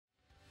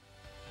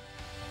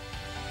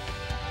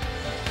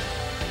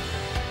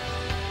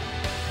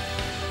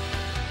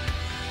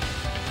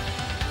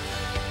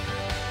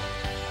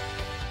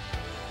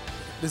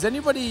Does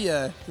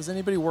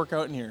anybody work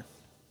out in here?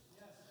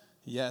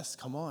 Yes,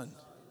 come on.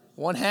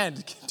 One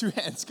hand, 2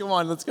 hands. Come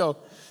on, let's go.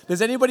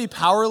 Does anybody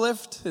power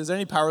lift? Is there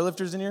any power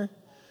lifters in here?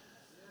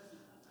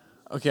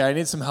 Okay, I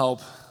need some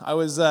help. I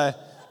was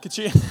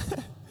Katrina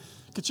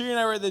and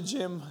I were at the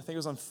gym. I think it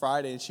was on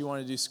Friday, and she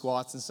wanted to do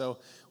squats, and so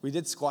we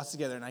did squats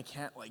together. And I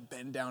can't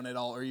bend down at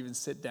all or even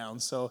sit down.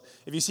 So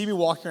if you see me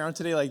walking around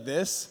today like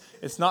this,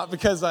 it's not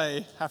because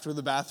I have to go to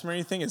the bathroom or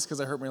anything. It's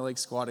because I hurt my leg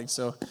squatting.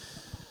 So.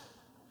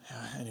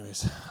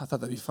 Anyways, I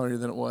thought that'd be funnier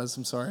than it was.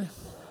 I'm sorry.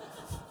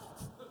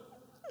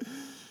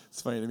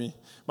 It's funny to me.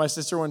 My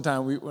sister one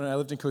time, when I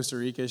lived in Costa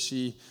Rica,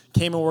 she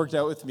came and worked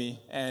out with me.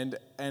 And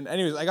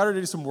anyways, I got her to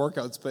do some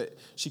workouts, but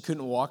she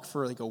couldn't walk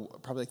for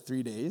probably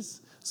 3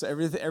 days. So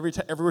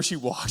everywhere she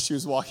walked, she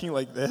was walking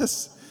like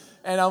this.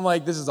 And I'm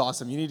like, this is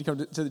awesome. You need to come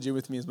to the gym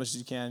with me as much as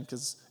you can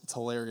because it's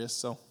hilarious.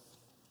 So,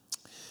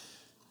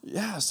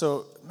 yeah.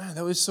 So, man,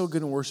 that was so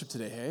good in worship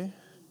today, hey?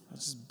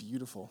 That's just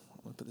beautiful.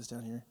 I'm going to put this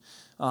down here.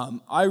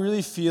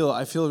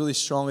 I feel really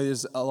strongly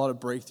there's a lot of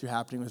breakthrough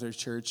happening with our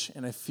church,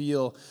 and I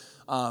feel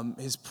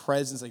his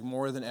presence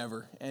more than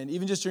ever. And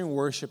even just during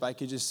worship, I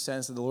could just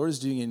sense that the Lord is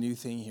doing a new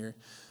thing here.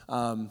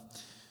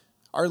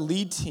 Our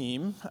lead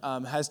team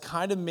has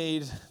kind of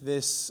made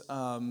this,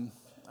 I don't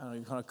know,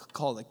 you kind of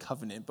call it a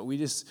covenant, but we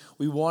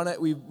want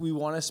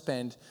to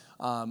spend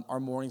our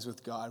mornings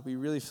with God. We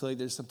really feel like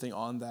there's something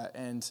on that.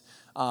 And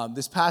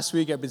this past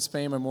week, I've been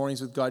spending my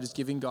mornings with God, just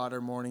giving God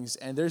our mornings.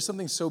 And there's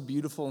something so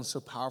beautiful and so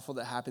powerful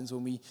that happens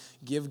when we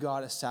give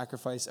God a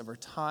sacrifice of our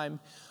time,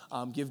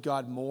 give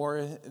God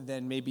more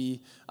than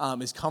maybe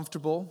is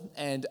comfortable.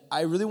 And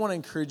I really want to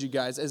encourage you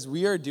guys, as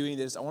we are doing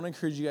this, I want to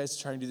encourage you guys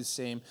to try and do the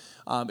same.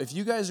 If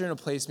you guys are in a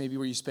place maybe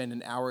where you spend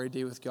an hour a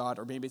day with God,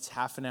 or maybe it's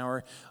half an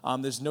hour,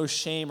 there's no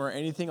shame or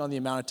anything on the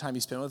amount of time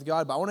you spend with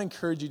God, but I want to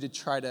encourage you to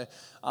try to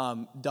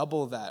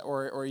double that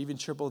or even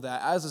triple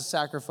that as a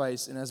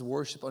sacrifice and as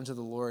worship unto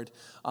the Lord.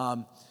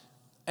 And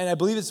I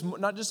believe it's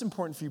not just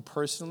important for you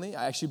personally.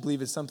 I actually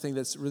believe it's something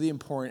that's really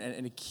important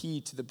and a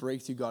key to the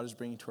breakthrough God is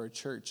bringing to our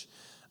church.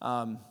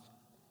 And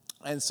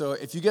so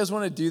if you guys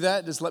want to do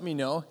that, just let me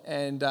know.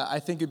 And I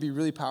think it'd be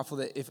really powerful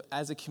that if,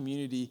 as a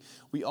community,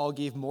 we all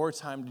gave more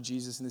time to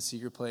Jesus in the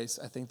secret place.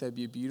 I think that'd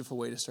be a beautiful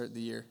way to start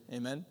the year.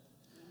 Amen?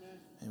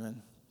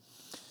 Amen.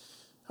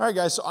 All right,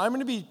 guys, so I'm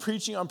going to be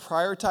preaching on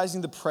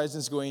prioritizing the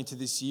presence going into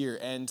this year.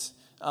 And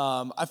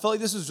I felt like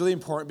this was really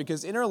important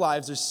because in our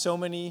lives, there's so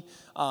many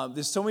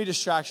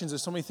distractions.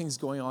 There's so many things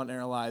going on in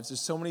our lives.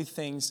 There's so many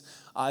things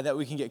that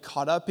we can get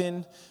caught up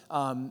in.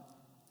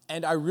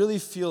 And I really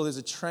feel there's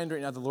a trend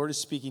right now. The Lord is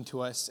speaking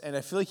to us. And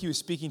I feel like he was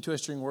speaking to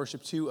us during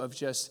worship, too, of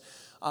just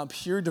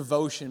pure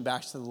devotion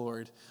back to the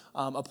Lord.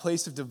 A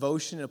place of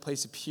devotion, a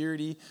place of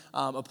purity,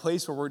 a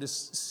place where we're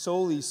just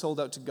solely sold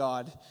out to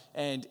God,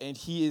 and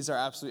he is our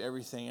absolute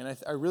everything. And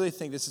I really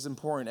think this is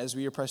important as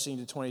we are pressing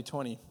into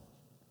 2020.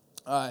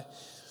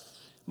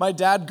 My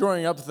dad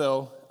growing up,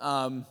 though,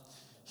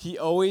 he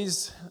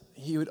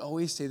would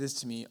always say this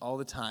to me all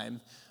the time.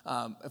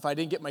 If I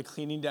didn't get my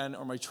cleaning done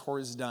or my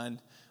chores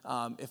done,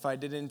 if I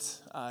didn't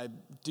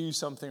do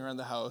something around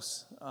the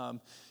house,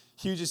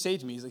 he would just say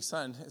to me, he's like,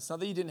 son, it's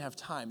not that you didn't have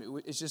time.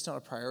 It's just not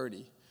a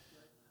priority.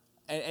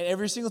 And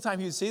every single time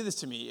he would say this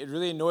to me, it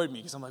really annoyed me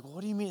because I'm like, well,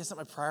 what do you mean it's not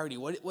my priority?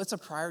 What's a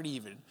priority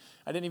even?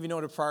 I didn't even know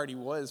what a priority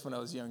was when I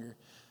was younger.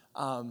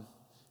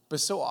 But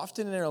so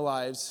often in our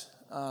lives,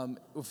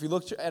 if we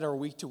look at our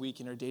week to week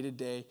and our day to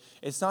day,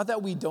 it's not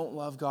that we don't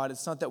love God.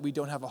 It's not that we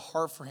don't have a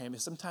heart for him.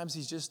 Sometimes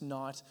he's just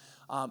not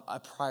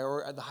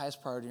the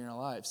highest priority in our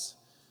lives.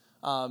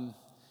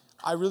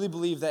 I really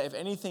believe that if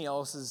anything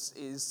else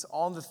is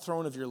on the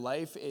throne of your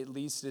life, it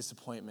leads to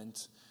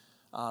disappointment.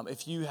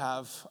 If you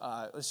have,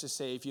 let's just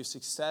say, if you have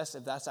success,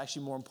 if that's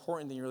actually more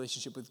important than your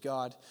relationship with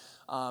God,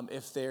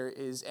 if there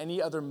is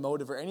any other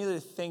motive or any other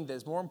thing that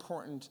is more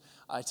important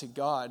to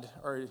God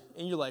or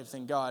in your life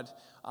than God,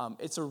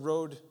 it's a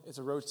road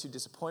to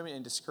disappointment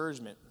and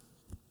discouragement.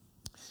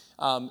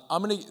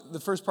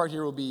 The first part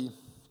here will be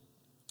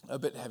a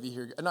bit heavy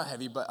here, not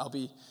heavy, but I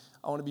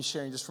want to be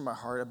sharing just from my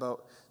heart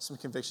about some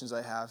convictions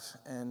I have,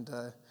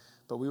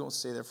 but we won't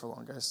stay there for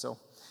long, guys. So.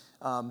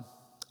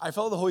 I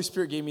felt the Holy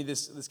Spirit gave me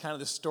this kind of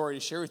this story to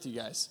share with you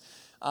guys.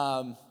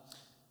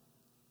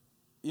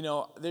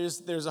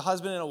 There's a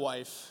husband and a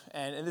wife,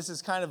 and this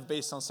is kind of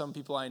based on some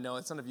people I know.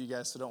 It's none of you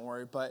guys, so don't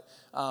worry. But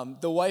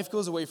the wife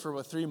goes away for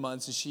about 3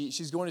 months, and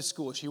she's going to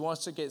school. She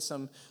wants to get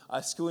some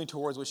schooling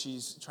towards what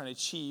she's trying to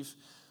achieve.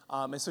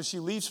 And so she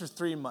leaves for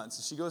 3 months.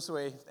 And she goes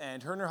away,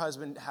 and her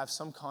husband have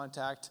some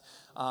contact.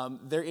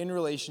 They're in a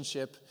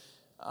relationship.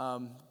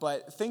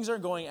 But things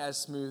aren't going as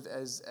smooth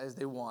as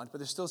they want, but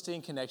they're still staying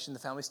in connection.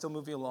 The family's still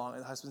moving along,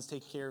 and the husband's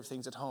taking care of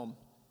things at home.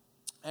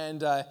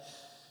 And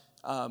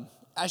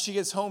as she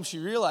gets home, she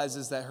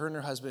realizes that her and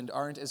her husband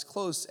aren't as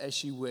close as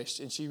she wished,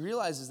 and she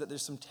realizes that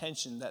there's some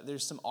tension, that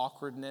there's some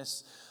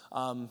awkwardness.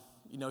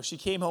 She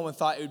came home and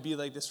thought it would be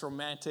like this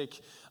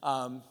romantic,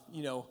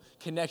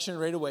 connection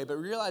right away, but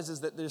realizes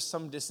that there's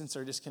some distance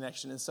or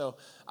disconnection. And so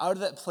out of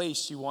that place,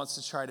 she wants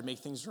to try to make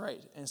things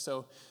right. And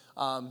so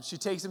She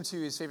takes him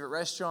to his favorite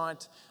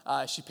restaurant.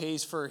 She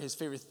pays for his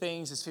favorite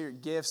things, his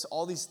favorite gifts,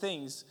 all these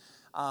things.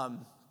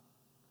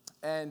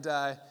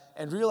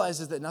 And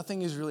realizes that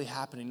nothing is really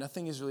happening,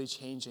 nothing is really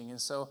changing.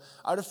 And so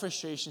out of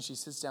frustration, she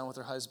sits down with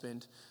her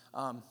husband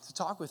to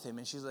talk with him.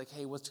 And she's like,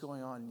 hey, what's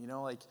going on? You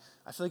know, like,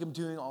 I feel like I'm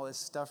doing all this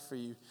stuff for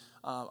you.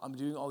 I'm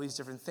doing all these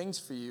different things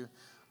for you.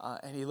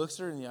 And he looks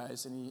at her in the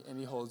eyes and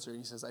he holds her and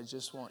he says, I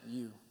just want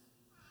you.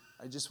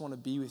 I just want to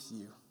be with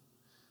you.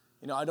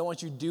 You know, I don't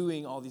want you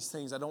doing all these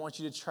things. I don't want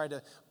you to try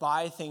to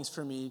buy things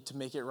for me to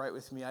make it right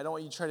with me. I don't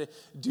want you to try to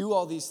do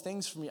all these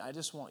things for me. I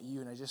just want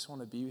you and I just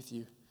want to be with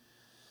you.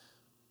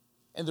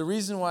 And the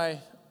reason why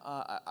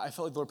I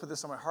felt like the Lord put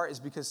this on my heart is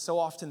because so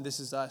often this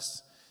is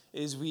us,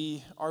 is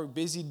we are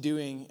busy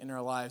doing in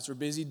our lives. We're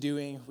busy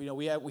doing, you know,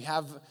 we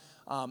have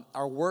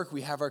our work,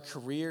 we have our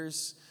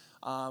careers,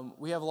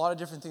 we have a lot of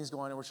different things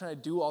going on, and we're trying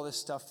to do all this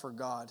stuff for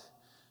God.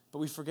 But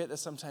we forget that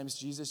sometimes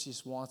Jesus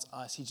just wants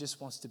us. He just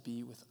wants to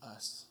be with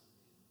us.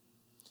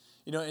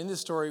 You know, in this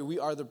story, we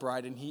are the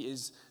bride, and he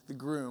is the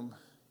groom,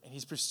 and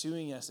he's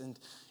pursuing us. And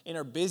in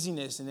our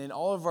busyness and in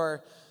all of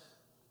our,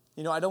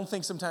 you know, I don't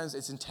think sometimes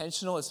it's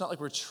intentional. It's not like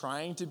we're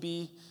trying to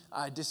be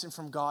distant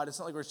from God. It's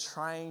not like we're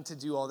trying to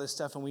do all this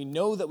stuff. And we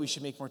know that we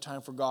should make more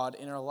time for God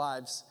in our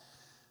lives.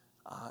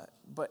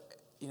 But,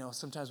 you know,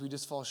 sometimes we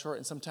just fall short.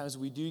 And sometimes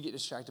we do get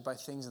distracted by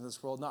things in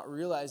this world, not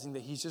realizing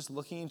that he's just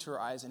looking into our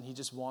eyes and he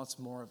just wants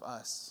more of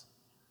us.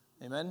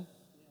 Amen?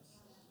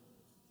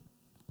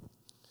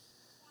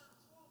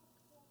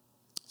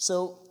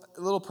 So,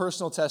 a little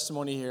personal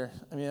testimony here.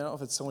 I mean, I don't know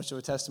if it's so much of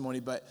a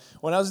testimony, but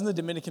when I was in the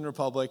Dominican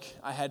Republic,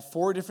 I had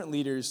 4 different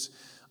leaders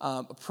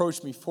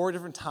approach me 4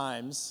 different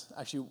times.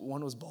 Actually,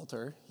 one was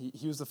Balter.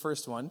 He was the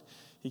first one.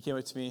 He came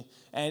up to me.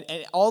 And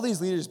all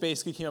these leaders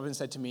basically came up and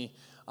said to me,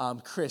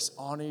 Chris,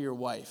 honor your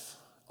wife.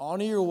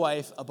 Honor your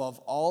wife above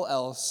all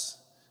else,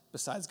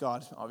 besides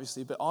God,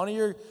 obviously. But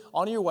honor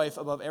your wife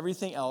above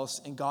everything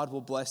else, and God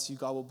will bless you.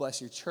 God will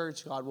bless your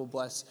church. God will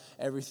bless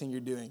everything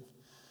you're doing.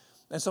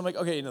 And so I'm like,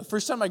 okay, you know, the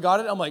first time I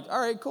got it, I'm like, all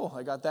right, cool,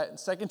 I got that. And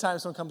second time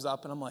someone comes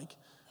up, and I'm like,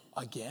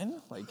 again?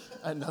 Like,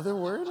 another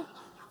word?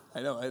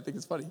 I know, I think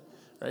it's funny,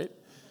 right?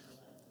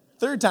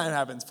 Third time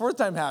happens, fourth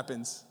time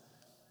happens.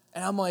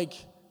 And I'm like,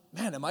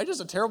 man, am I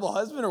just a terrible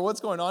husband, or what's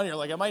going on here?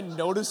 Like, am I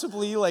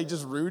noticeably, like,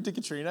 just rude to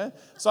Katrina?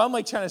 So I'm,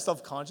 like, trying to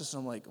self-conscious,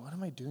 and I'm like, what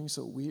am I doing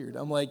so weird?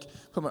 I'm like,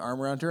 put my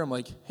arm around her, I'm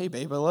like, hey,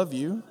 babe, I love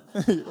you.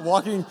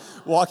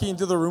 walking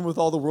into the room with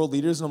all the world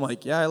leaders, and I'm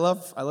like, yeah, I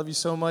love you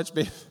so much,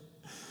 babe.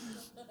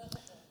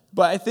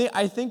 But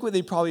I think what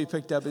they probably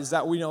picked up is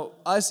that, we know,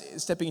 us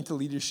stepping into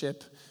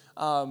leadership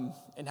and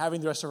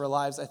having the rest of our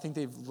lives, I think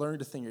they've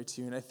learned a thing or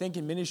two. And I think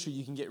in ministry,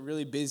 you can get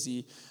really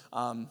busy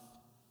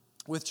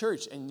with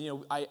church. And, you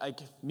know,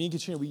 me and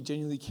Katrina, we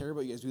genuinely care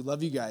about you guys. We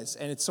love you guys.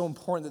 And it's so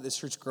important that this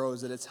church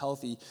grows, that it's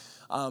healthy.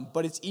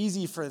 But it's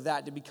easy for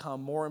that to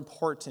become more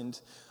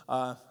important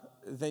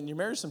than your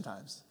marriage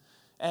sometimes.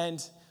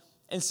 And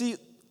see,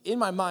 in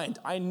my mind,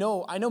 I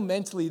know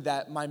mentally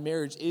that my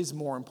marriage is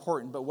more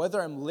important, but whether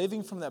I'm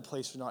living from that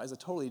place or not is a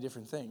totally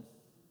different thing,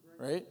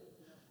 right?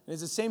 And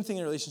it's the same thing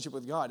in a relationship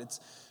with God. It's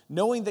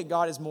knowing that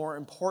God is more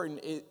important.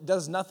 It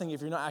does nothing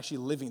if you're not actually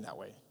living that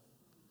way.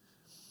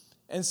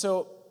 And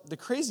so the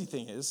crazy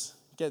thing is,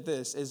 get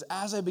this, is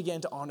as I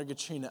began to honor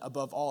Katrina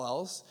above all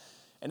else,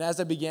 and as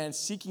I began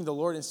seeking the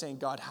Lord and saying,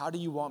 God, how do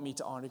you want me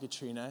to honor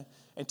Katrina?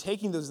 And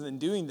taking those and then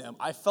doing them,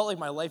 I felt like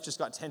my life just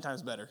got 10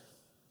 times better.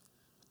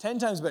 10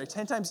 times better,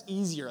 10 times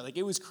easier. Like,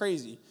 it was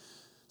crazy.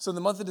 So in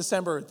the month of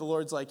December, the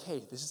Lord's like,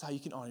 hey, this is how you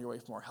can honor your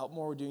wife more. Help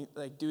more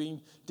with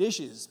doing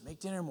dishes, make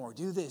dinner more,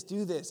 do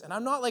this. And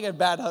I'm not like a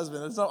bad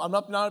husband. I'm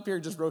not up here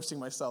just roasting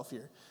myself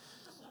here.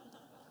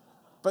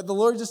 But the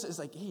Lord just is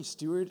like, hey,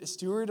 steward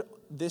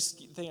this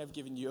thing I've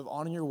given you of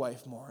honoring your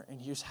wife more,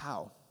 and here's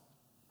how.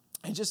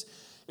 And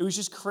it was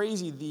just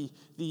crazy,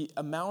 the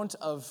amount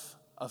of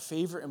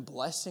favor and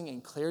blessing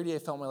and clarity I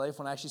felt in my life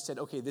when I actually said,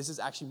 okay, this is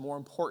actually more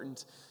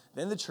important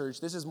than the church.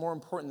 This is more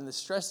important than the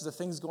stresses of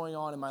things going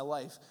on in my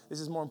life. This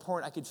is more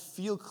important. I could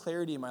feel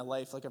clarity in my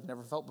life like I've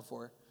never felt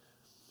before.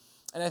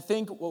 And I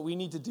think what we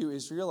need to do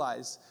is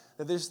realize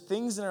that there's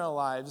things in our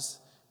lives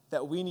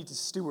that we need to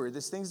steward.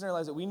 There's things in our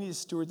lives that we need to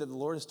steward that the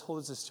Lord has told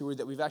us to steward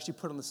that we've actually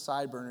put on the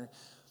side burner,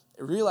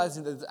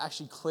 realizing that there's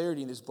actually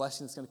clarity and there's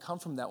blessing that's going to come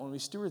from that when we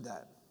steward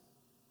that.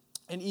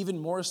 And even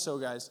more so,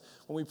 guys,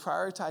 when we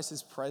prioritize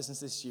his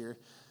presence this year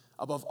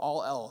above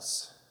all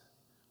else,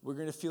 we're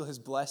going to feel his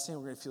blessing.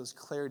 We're going to feel his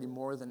clarity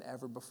more than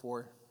ever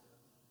before.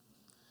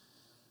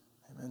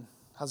 Amen.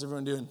 How's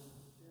everyone doing?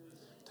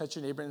 Touch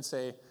your neighbor and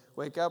say,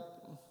 wake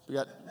up. We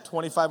got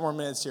 25 more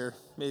minutes here,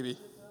 maybe.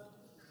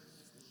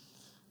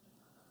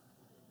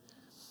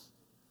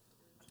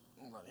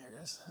 Hold on here,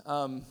 guys.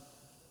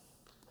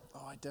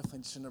 I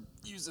definitely shouldn't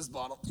have used this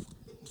bottle.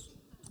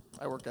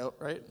 I work out,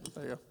 right?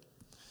 There you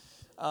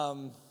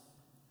go.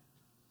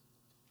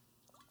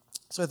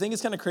 So I think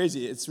it's kind of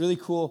crazy. It's really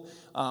cool.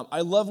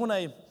 I love when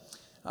I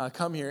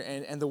come here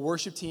and the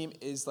worship team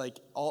is like,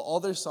 all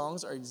their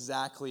songs are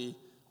exactly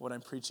what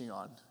I'm preaching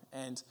on.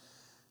 And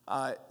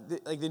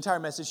The entire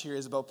message here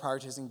is about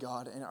prioritizing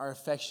God and our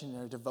affection and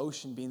our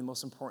devotion being the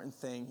most important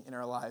thing in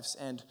our lives.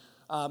 And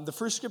the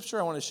first scripture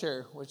I want to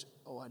share, which,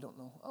 I don't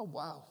know. Oh,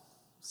 wow.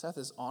 Seth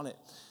is on it.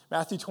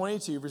 Matthew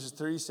 22, verses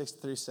 36 to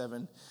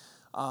 37.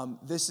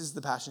 This is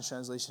the Passion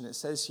Translation. It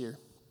says here,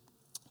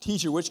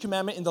 "Teacher, which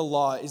commandment in the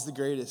law is the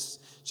greatest?"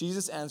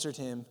 Jesus answered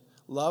him,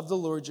 "Love the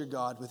Lord your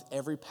God with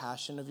every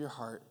passion of your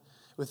heart,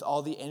 with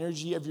all the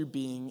energy of your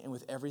being, and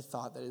with every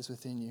thought that is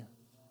within you."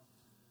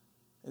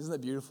 Isn't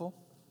that beautiful?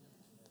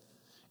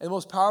 And the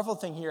most powerful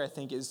thing here, I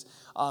think, is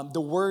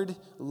the word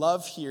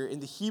love here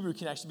in the Hebrew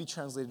can actually be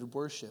translated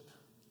worship.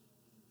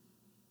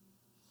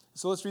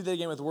 So let's read that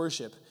again with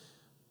worship.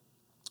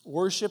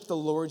 "Worship the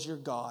Lord your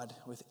God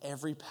with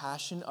every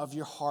passion of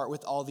your heart,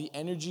 with all the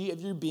energy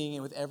of your being,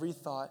 and with every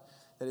thought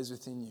that is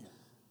within you."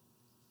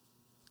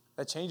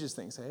 That changes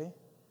things, hey?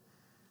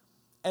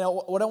 And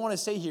what I want to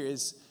say here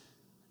is,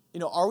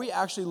 are we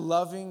actually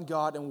loving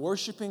God and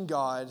worshiping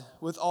God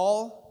with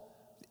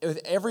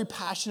every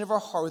passion of our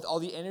heart, with all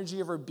the energy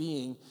of our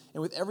being,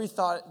 and with every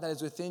thought that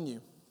is within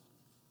you?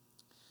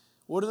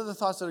 What are the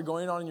thoughts that are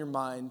going on in your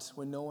mind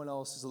when no one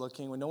else is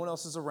looking, when no one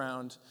else is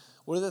around?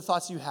 What are the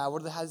thoughts you have?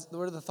 What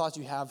are the thoughts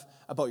you have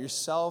about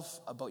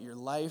yourself, about your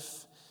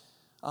life?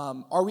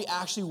 Are we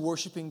actually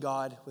worshiping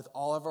God with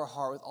all of our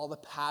heart, with all the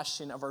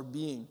passion of our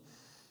being?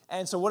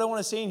 And so what I want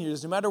to say in here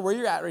is, no matter where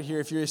you're at right here,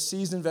 if you're a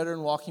seasoned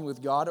veteran walking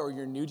with God, or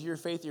you're new to your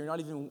faith, you're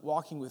not even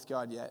walking with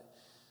God yet,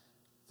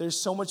 there's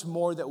so much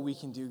more that we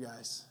can do,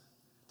 guys.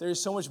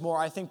 There's so much more.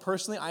 I think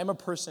personally, I'm a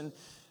person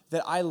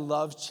that I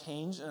love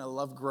change and I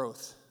love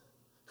growth.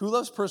 Who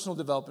loves personal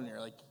development here?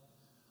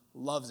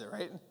 Loves it,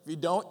 right? If you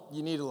don't,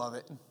 you need to love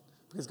it,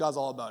 because God's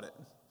all about it.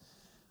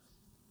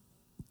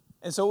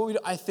 And so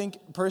I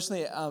think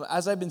personally,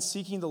 as I've been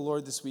seeking the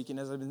Lord this week, and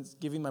as I've been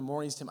giving my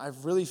mornings to Him,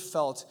 I've really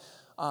felt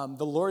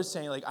the Lord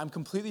saying, I'm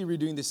completely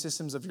redoing the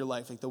systems of your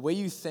life. The way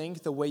you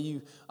think, the way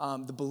you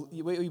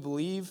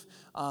believe,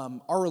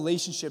 our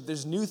relationship,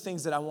 there's new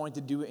things that I want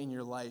to do in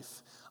your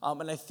life.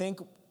 And I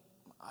think,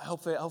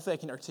 hopefully I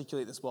can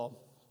articulate this well.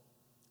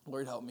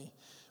 Lord, help me.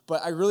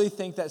 But I really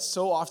think that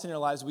so often in our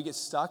lives, we get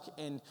stuck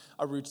in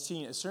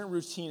a certain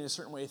routine, a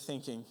certain way of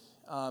thinking.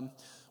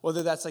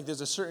 Whether that's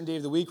there's a certain day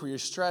of the week where you're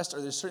stressed,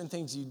 or there's certain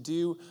things you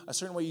do, a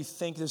certain way you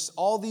think. There's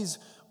all these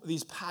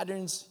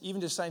patterns,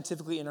 even just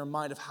scientifically in our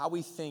mind, of how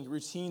we think,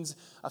 routines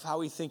of how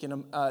we think,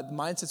 and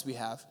mindsets we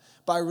have.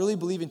 But I really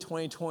believe in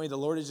 2020, the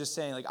Lord is just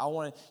saying,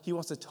 He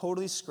wants to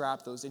totally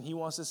scrap those, and He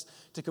wants us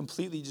to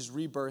completely just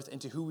rebirth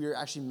into who we are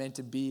actually meant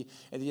to be,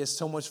 and He has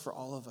so much for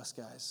all of us,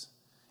 guys.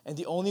 And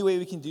the only way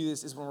we can do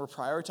this is when we're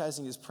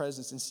prioritizing His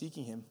presence and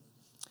seeking Him.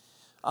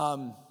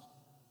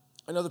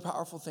 Another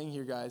powerful thing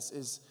here, guys,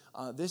 is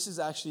this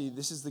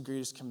is the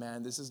greatest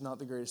command. This is not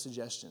the greatest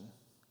suggestion.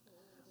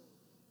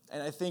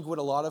 And I think what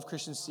a lot of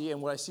Christians see,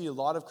 and what I see a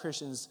lot of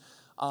Christians,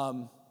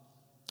 and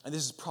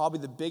this is probably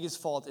the biggest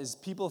fault, is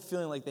people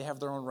feeling like they have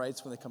their own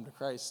rights when they come to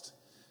Christ.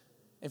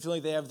 And feeling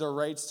like they have their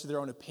rights to their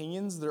own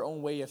opinions, their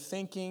own way of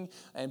thinking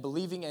and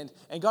believing. And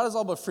God is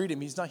all about freedom.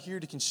 He's not here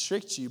to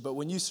constrict you. But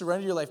when you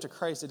surrender your life to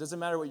Christ, it doesn't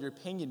matter what your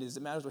opinion is.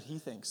 It matters what He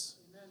thinks.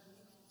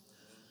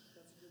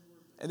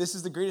 And this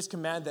is the greatest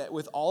command, that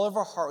with all of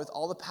our heart, with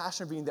all the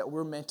passion of being, that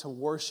we're meant to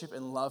worship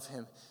and love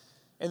Him.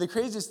 And the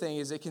craziest thing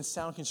is, it can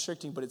sound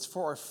constricting, but it's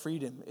for our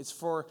freedom. It's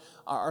for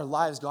our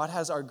lives. God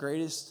has our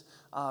greatest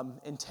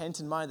intent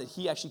in mind, that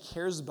He actually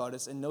cares about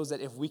us and knows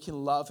that if we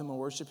can love Him and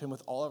worship Him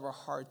with all of our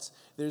hearts,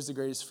 there's the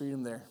greatest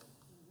freedom there.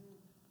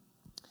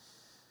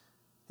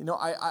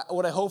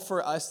 What I hope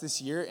for us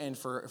this year, and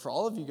for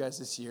all of you guys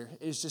this year,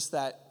 is just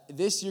that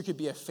this year could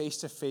be a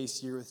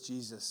face-to-face year with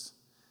Jesus.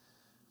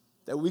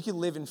 That we can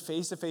live in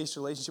face-to-face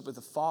relationship with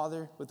the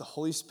Father, with the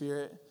Holy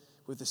Spirit,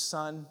 with the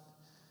Son,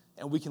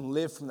 and we can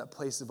live from that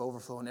place of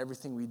overflow in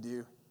everything we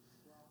do.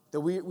 That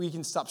we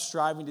can stop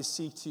striving to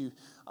seek to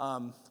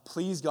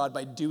please God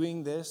by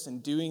doing this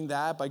and doing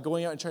that, by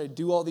going out and trying to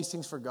do all these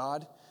things for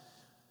God.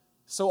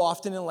 So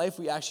often in life,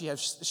 we actually have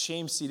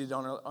shame seated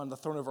on the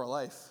throne of our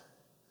life.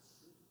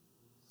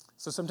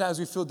 So sometimes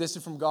we feel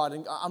distant from God,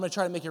 and I'm going to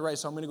try to make it right,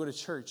 so I'm going to go to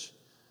church.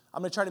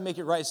 I'm going to try to make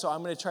it right, so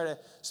I'm going to try to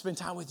spend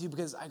time with you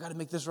because I got to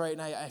make this right,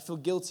 and I feel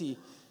guilty.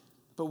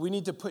 But we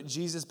need to put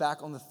Jesus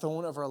back on the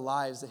throne of our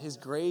lives, that His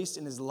grace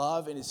and His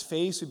love and His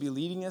face would be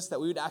leading us, that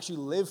we would actually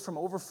live from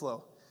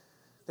overflow.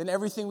 Then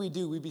everything we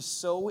do, we'd be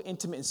so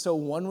intimate and so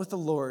one with the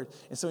Lord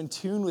and so in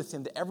tune with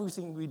Him that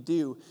everything we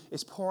do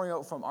is pouring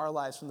out from our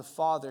lives, from the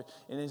Father,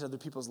 and into other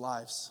people's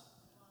lives.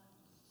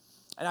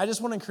 And I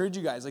just want to encourage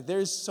you guys, there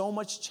is so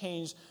much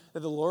change that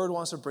the Lord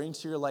wants to bring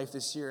to your life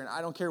this year. And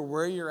I don't care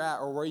where you're at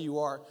or where you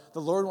are, the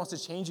Lord wants to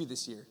change you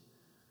this year.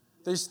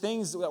 There's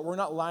things that we're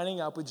not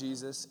lining up with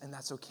Jesus, and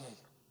that's okay.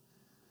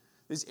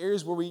 There's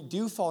areas where we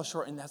do fall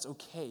short, and that's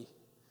okay.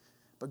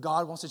 But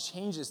God wants to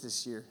change us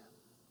this year.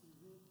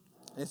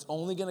 And it's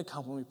only going to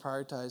come when we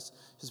prioritize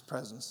His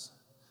presence.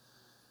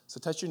 So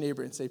touch your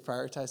neighbor and say,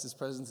 prioritize His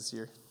presence this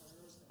year.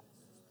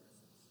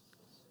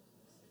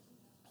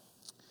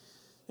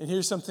 And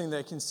here's something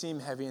that can seem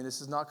heavy, and this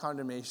is not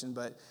condemnation,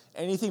 but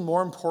anything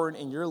more important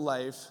in your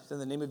life than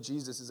the name of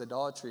Jesus is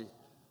idolatry.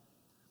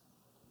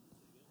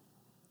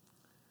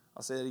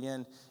 I'll say that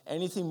again.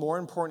 Anything more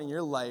important in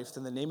your life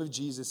than the name of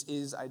Jesus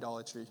is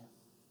idolatry.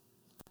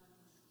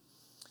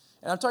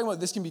 And I'm talking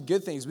about this can be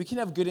good things. We can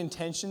have good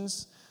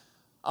intentions.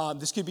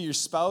 This could be your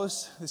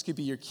spouse. This could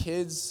be your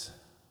kids,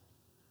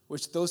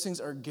 which those things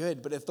are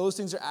good. But if those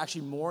things are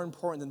actually more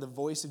important than the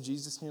voice of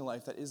Jesus in your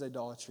life, that is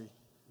idolatry.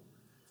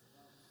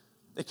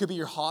 It could be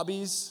your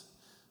hobbies.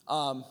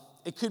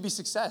 It could be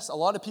success. A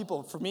lot of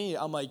people, for me,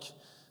 I'm like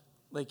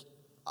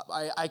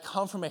I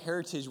come from a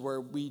heritage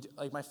where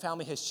my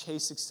family has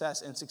chased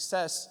success, and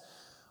success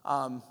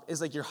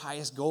is like your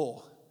highest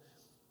goal.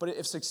 But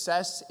if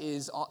success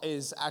is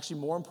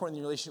actually more important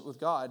than your relationship with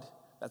God,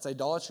 that's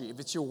idolatry. If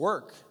it's your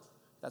work,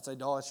 that's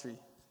idolatry.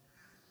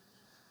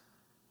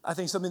 I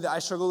think something that I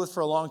struggled with for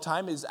a long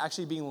time is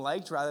actually being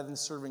liked rather than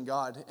serving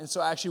God. And so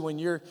actually when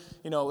you're,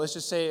 let's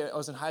just say I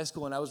was in high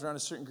school and I was around a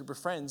certain group of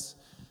friends,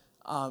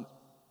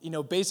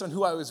 based on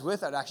who I was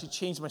with, I'd actually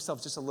change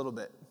myself just a little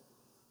bit.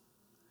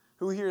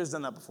 Who here has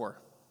done that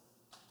before?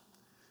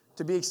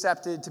 To be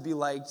accepted, to be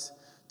liked,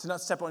 to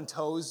not step on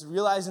toes,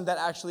 realizing that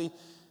actually,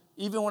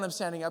 even when I'm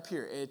standing up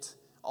here, it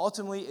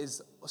ultimately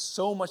is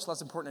so much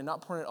less important and not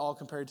important at all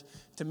compared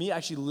to me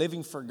actually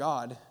living for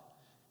God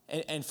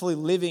and fully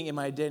living in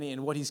my identity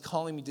and what he's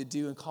calling me to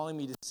do and calling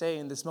me to say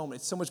in this moment.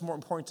 It's so much more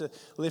important to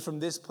live from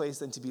this place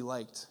than to be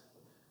liked.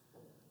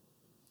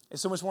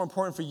 It's so much more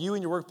important for you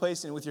in your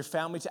workplace and with your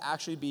family to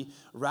actually be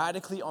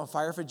radically on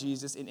fire for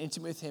Jesus and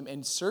intimate with him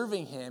and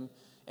serving him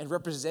and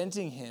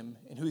representing him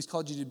and who he's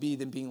called you to be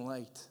than being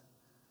liked.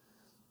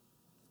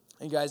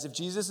 And guys, if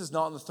Jesus is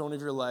not on the throne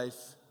of your life,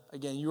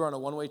 again, you are on a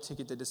one-way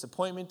ticket to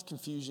disappointment,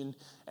 confusion,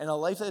 and a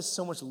life that is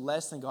so much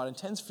less than God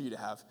intends for you to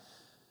have.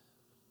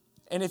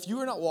 And if you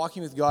are not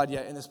walking with God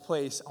yet in this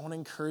place, I want to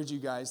encourage you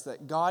guys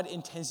that God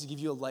intends to give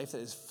you a life that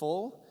is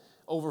full,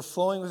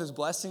 overflowing with his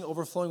blessing,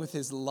 overflowing with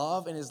his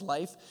love and his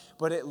life,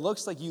 but it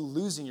looks like you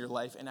losing your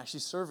life and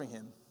actually serving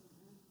him.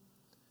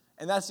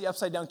 And that's the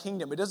upside down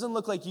kingdom. It doesn't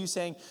look like you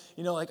saying,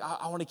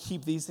 I want to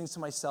keep these things to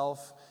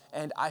myself,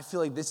 and I feel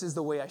like this is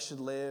the way I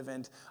should live,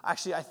 and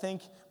actually I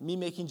think me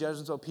making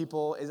judgments about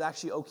people is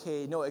actually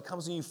okay. No, it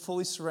comes when you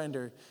fully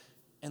surrender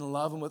and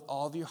love him with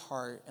all of your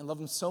heart and love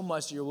him so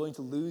much that you're willing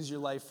to lose your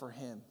life for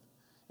him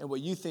and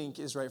what you think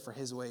is right for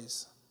his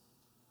ways.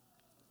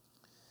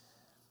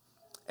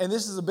 And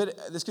this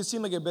could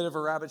seem like a bit of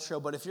a rabbit trail,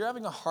 but if you're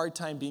having a hard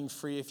time being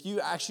free, if you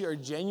actually are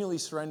genuinely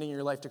surrendering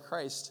your life to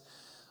Christ,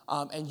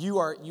 and you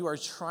are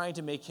trying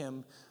to make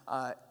him,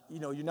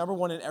 you're number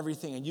one in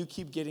everything, and you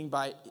keep getting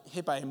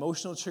hit by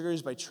emotional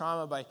triggers, by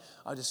trauma, by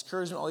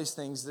discouragement, all these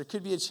things, there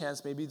could be a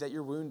chance maybe that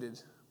you're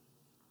wounded.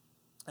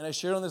 And I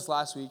shared on this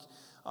last week,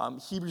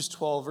 Hebrews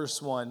 12,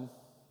 verse 1. Man,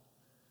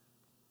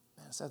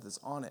 it said this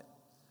on it.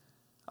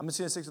 I'm just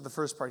going to stick to the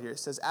first part here. It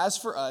says, as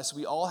for us,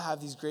 we all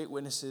have these great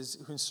witnesses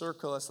who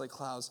encircle us like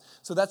clouds.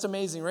 So that's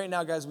amazing. Right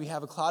now, guys, we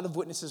have a cloud of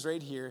witnesses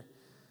right here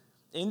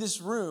in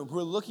this room who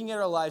are looking at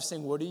our lives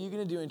saying, what are you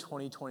going to do in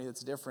 2020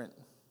 that's different?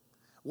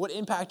 What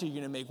impact are you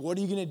going to make? What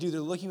are you going to do?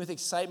 They're looking with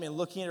excitement,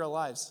 looking at our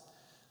lives.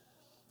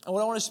 And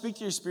what I want to speak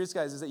to your spirits,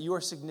 guys, is that you are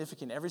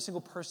significant. Every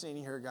single person in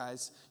here,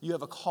 guys, you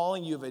have a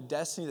calling, you have a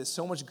destiny that's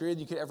so much greater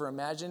than you could ever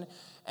imagine.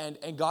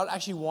 And God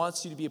actually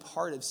wants you to be a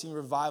part of seeing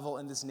revival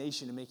in this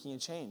nation and making a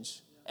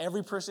change.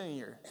 Every person in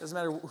here, doesn't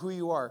matter who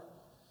you are.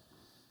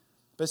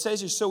 But it says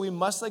here, so we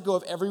must let go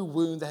of every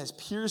wound that has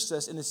pierced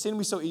us and the sin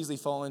we so easily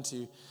fall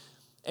into.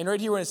 And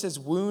right here when it says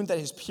wound that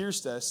has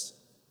pierced us,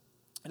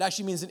 it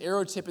actually means an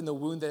arrow tip in the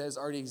wound that has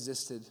already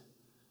existed.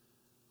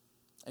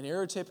 An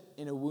arrow tip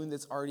in a wound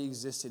that's already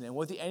existed. And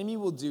what the enemy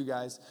will do,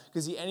 guys,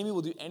 because the enemy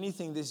will do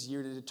anything this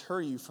year to deter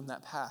you from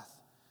that path.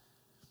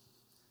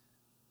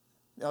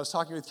 I was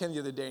talking with Ken the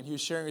other day, and he was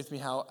sharing with me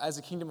how, as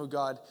a kingdom of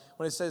God,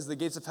 when it says the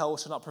gates of hell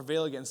shall not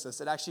prevail against us,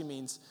 it actually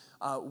means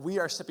we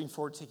are stepping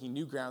forward, taking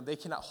new ground. They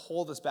cannot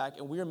hold us back,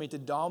 and we are made to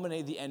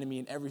dominate the enemy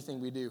in everything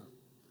we do.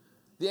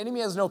 The enemy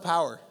has no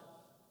power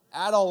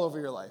at all over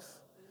your life.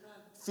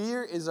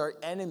 Fear is our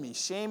enemy.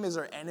 Shame is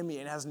our enemy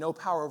and has no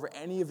power over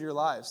any of your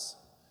lives.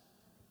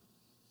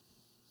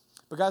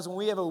 But guys, when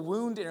we have a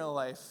wound in our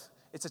life,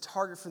 it's a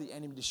target for the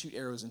enemy to shoot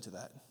arrows into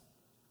that.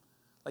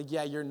 Like,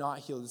 yeah, you're not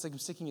healed. It's like him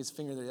sticking his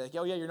finger there. Like,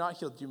 oh, yeah, you're not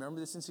healed. Do you remember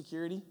this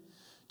insecurity?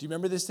 Do you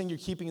remember this thing you're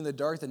keeping in the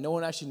dark that no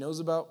one actually knows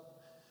about?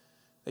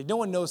 Like, no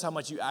one knows how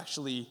much you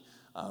actually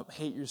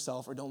hate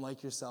yourself or don't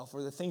like yourself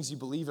or the things you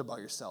believe about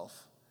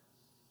yourself.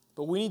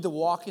 But we need to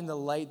walk in the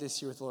light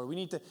this year with the Lord. We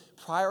need to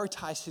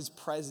prioritize his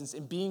presence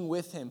and being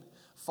with him.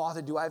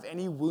 Father, do I have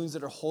any wounds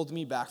that are holding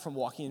me back from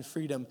walking in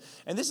freedom?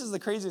 And this is the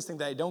craziest thing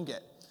that I don't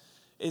get,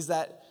 is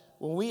that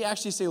when we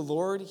actually say,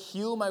 Lord,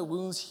 heal my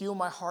wounds, heal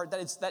my heart,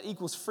 that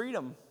equals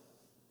freedom.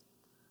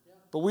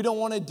 But we don't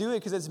want to do it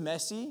because it's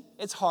messy,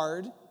 it's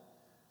hard.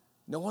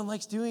 No one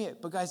likes doing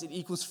it. But guys, it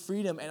equals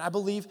freedom. And I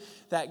believe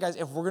that, guys,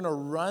 if we're going to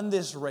run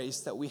this race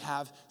that we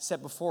have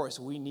set before us,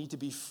 we need to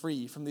be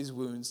free from these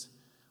wounds.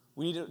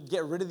 We need to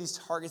get rid of these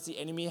targets the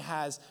enemy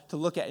has to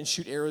look at and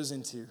shoot arrows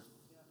into.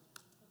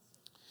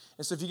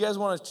 And so if you guys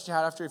want to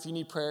chat after, if you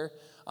need prayer,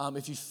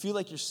 if you feel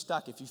like you're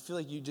stuck, if you feel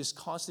like you just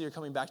constantly are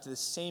coming back to the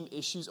same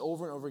issues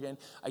over and over again,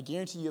 I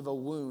guarantee you have a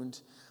wound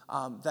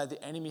that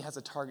the enemy has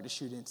a target to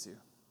shoot into.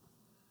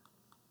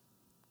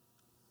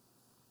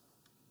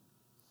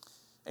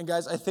 And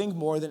guys, I think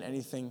more than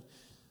anything,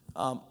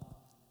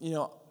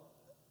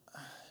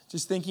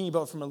 just thinking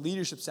about from a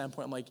leadership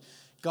standpoint, I'm like,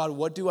 God,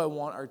 what do I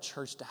want our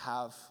church to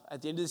have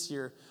at the end of this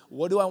year?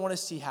 What do I want to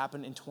see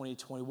happen in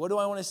 2020? What do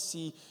I want to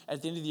see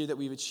at the end of the year that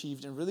we've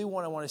achieved? And really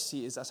what I want to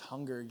see is us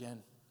hunger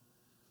again.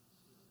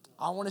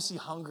 I want to see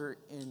hunger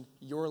in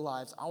your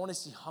lives. I want to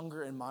see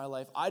hunger in my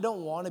life. I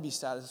don't want to be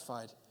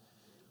satisfied.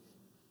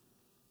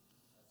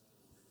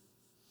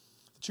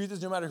 The truth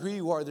is, no matter who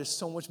you are, there's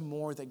so much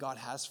more that God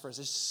has for us.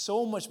 There's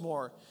so much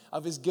more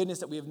of his goodness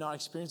that we have not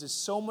experienced. There's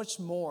so much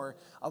more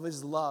of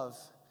his love.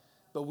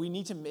 But we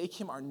need to make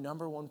him our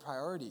number one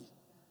priority.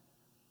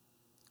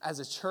 As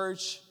a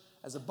church,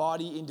 as a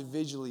body,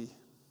 individually.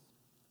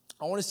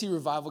 I want to see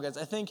revival, guys.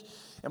 I think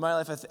in my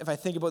life, if I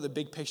think about the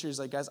big pictures,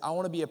 like, guys, I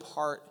want to be a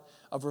part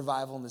of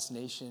revival in this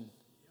nation.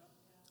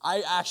 I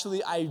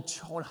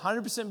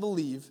 100%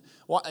 believe,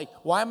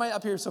 why am I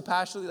up here so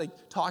passionately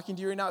talking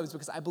to you right now? It's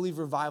because I believe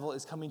revival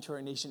is coming to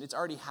our nation. It's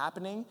already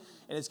happening,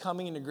 and it's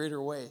coming in a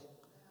greater way.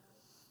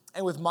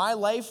 And with my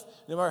life,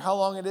 no matter how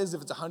long it is,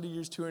 if it's 100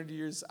 years, 200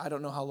 years, I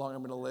don't know how long I'm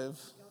going to live.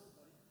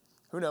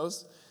 Who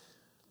knows?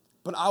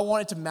 But I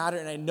want it to matter,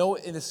 and I know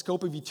in the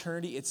scope of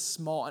eternity, it's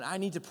small. And I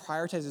need to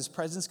prioritize his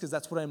presence because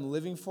that's what I'm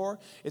living for.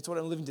 It's what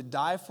I'm living to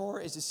die for,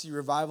 is to see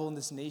revival in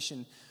this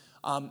nation.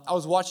 I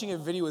was watching a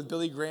video with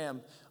Billy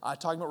Graham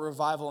talking about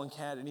revival in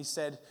Canada, and he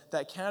said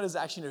that Canada is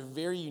actually in a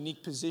very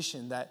unique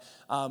position, that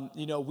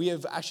we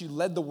have actually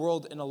led the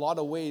world in a lot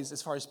of ways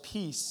as far as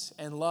peace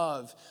and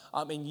love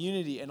and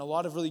unity in a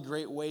lot of really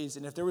great ways.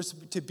 And if there was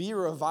to be a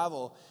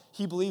revival,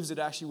 he believes it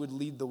actually would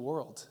lead the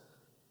world.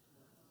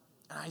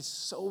 And I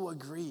so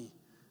agree.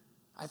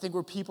 I think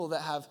we're people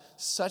that have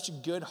such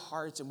good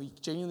hearts and we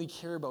genuinely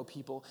care about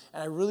people.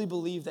 And I really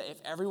believe that if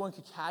everyone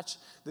could catch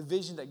the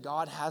vision that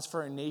God has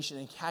for our nation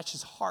and catch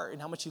his heart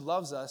and how much he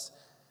loves us,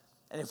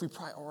 and if we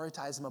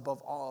prioritize him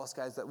above all else,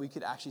 guys, that we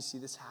could actually see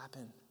this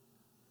happen.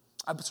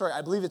 I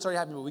believe it's already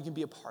happening, but we can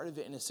be a part of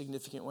it in a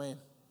significant way.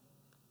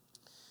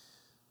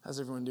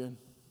 How's everyone doing?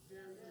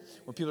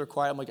 When people are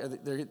quiet, I'm like,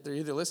 they're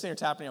either listening or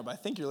tapping out, but I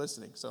think you're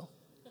listening, so.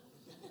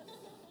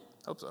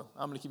 Hope so.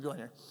 I'm going to keep going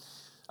here.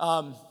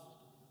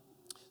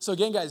 So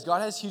again, guys,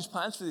 God has huge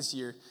plans for this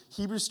year.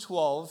 Hebrews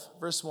 12,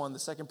 verse 1, the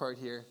second part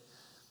here,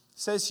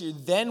 says here,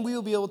 then we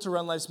will be able to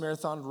run life's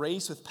marathon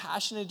race with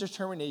passionate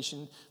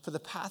determination, for the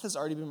path has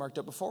already been marked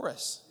up before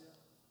us.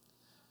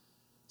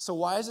 So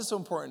why is this so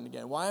important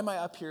again? Why am I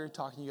up here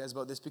talking to you guys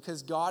about this?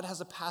 Because God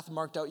has a path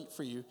marked out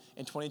for you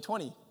in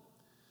 2020.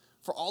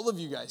 For all of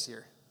you guys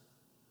here.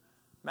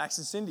 Max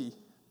and Cindy,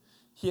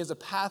 he has a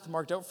path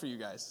marked out for you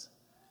guys.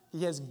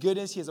 He has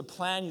goodness. He has a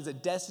plan. He has a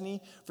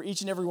destiny for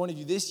each and every one of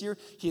you this year.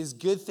 He has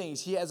good things.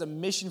 He has a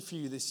mission for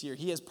you this year.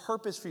 He has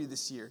purpose for you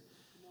this year.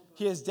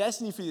 He has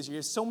destiny for you this year. He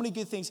has so many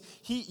good things.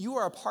 You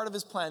are a part of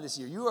his plan this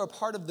year. You are a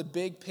part of the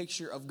big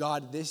picture of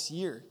God this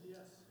year.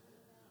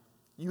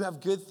 You have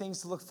good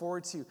things to look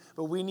forward to.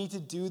 But we need to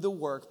do the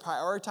work,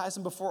 prioritize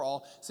him before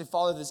all. Say,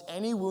 Father, if there's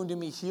any wound in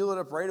me, heal it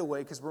up right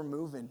away because we're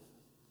moving.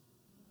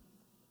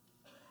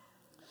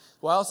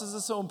 Why else is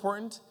this so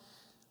important?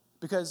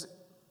 Because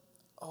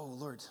oh,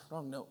 Lord,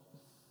 wrong note.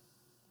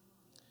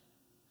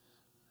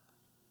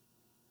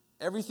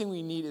 Everything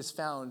we need is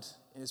found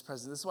in his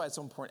presence. This is why it's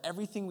so important.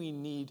 Everything we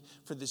need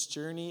for this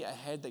journey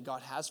ahead that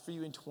God has for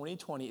you in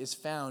 2020 is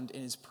found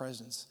in his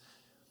presence.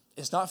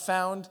 It's not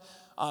found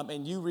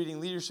in you reading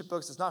leadership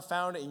books. It's not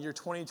found in your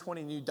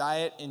 2020 new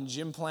diet and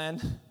gym plan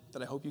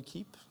that I hope you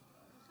keep.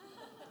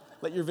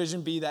 Let your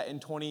vision be that in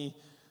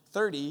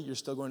 2030, you're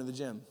still going to the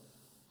gym.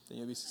 Then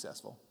you'll be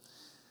successful.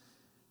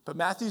 But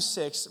Matthew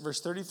 6,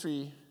 verse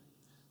 33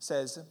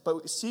 says,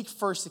 but seek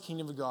first the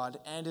kingdom of God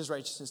and his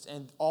righteousness,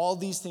 and all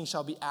these things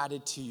shall be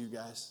added to you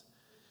guys.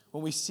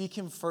 When we seek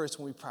him first,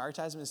 when we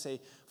prioritize him and say,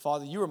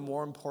 Father, you are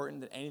more important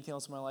than anything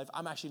else in my life,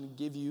 I'm actually going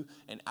to give you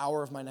an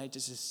hour of my night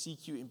just to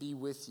seek you and be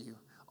with you.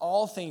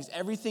 All things,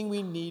 everything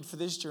we need for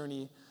this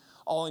journey,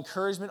 all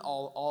encouragement,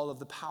 all of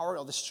the power,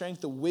 all the strength,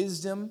 the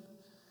wisdom.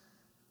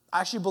 I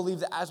actually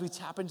believe that as we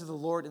tap into the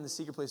Lord in the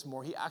secret place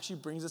more, he actually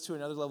brings us to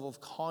another level of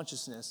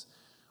consciousness.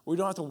 We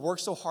don't have to work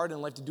so hard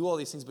in life to do all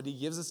these things, but he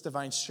gives us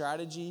divine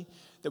strategy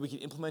that we can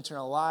implement in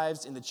our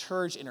lives, in the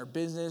church, in our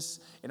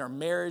business, in our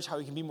marriage, how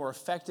we can be more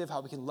effective,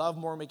 how we can love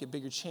more, make a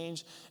bigger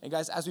change. And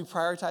guys, as we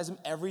prioritize him,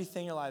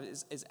 everything in our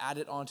lives is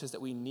added onto us that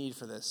we need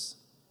for this.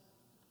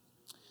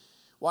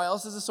 Why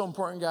else is this so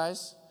important,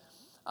 guys?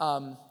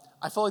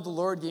 I felt like the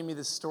Lord gave me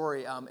this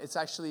story. It's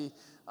actually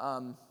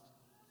from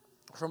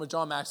a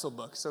John Maxwell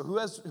book. So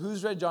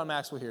who's read John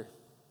Maxwell here?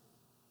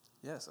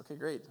 Yes, okay,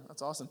 great.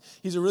 That's awesome.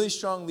 He's a really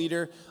strong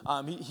leader.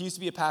 He used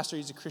to be a pastor.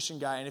 He's a Christian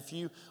guy. And if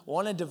you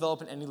want to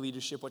develop in any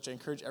leadership, which I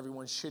encourage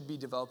everyone should be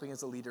developing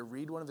as a leader,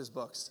 read one of his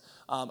books.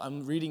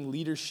 I'm reading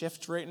Leader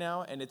Shift right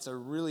now, and it's a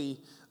really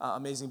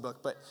amazing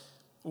book. But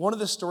one of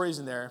the stories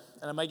in there,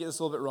 and I might get this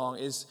a little bit wrong,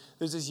 is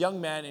there's this young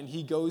man, and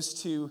he goes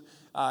to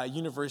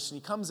university,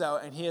 and he comes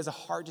out, and he has a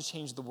heart to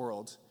change the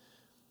world.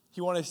 He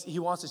wants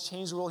to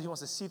change the world. He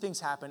wants to see things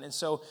happen. And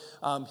so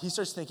he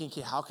starts thinking, okay,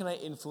 how can I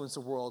influence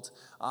the world?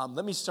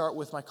 Let me start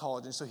with my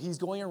college. And so he's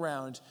going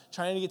around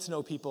trying to get to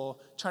know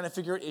people, trying to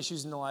figure out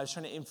issues in their lives,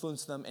 trying to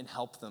influence them and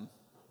help them.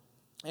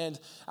 And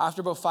after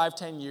about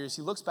 5-10 years,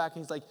 he looks back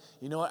and he's like,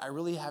 you know what? I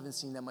really haven't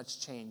seen that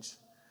much change.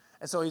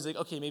 And so he's like,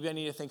 okay, maybe I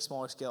need to think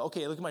smaller scale.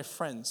 Okay, look at my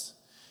friends.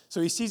 So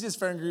he sees his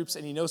friend groups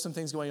and he knows some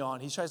things going on.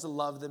 He tries to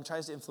love them,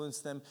 tries to influence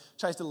them,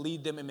 tries to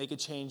lead them and make a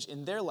change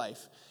in their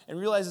life, and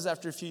realizes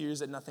after a few years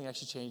that nothing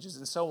actually changes,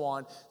 and so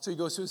on. So he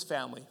goes to his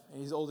family, and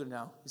he's older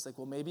now. He's like,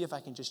 well, maybe if I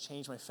can just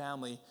change my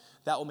family,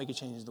 that will make a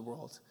change in the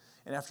world.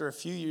 And after a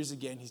few years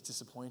again, he's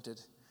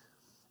disappointed.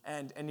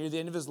 And near the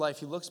end of his life,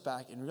 he looks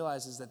back and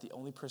realizes that the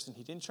only person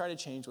he didn't try to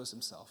change was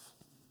himself.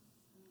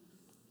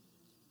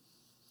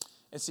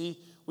 And see,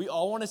 we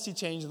all want to see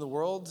change in the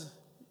world.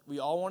 We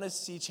all want to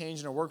see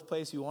change in our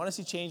workplace. We want to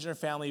see change in our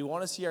family. We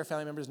want to see our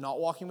family members not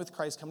walking with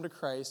Christ come to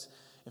Christ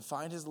and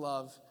find his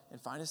love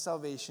and find his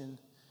salvation.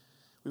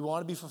 We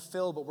want to be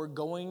fulfilled, but we're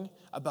going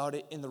about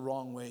it in the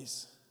wrong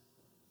ways.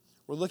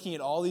 We're looking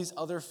at all these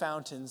other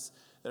fountains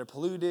that are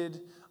polluted.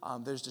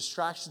 There's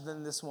distractions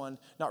in this one,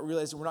 not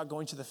realizing we're not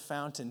going to the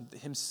fountain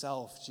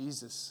himself,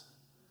 Jesus.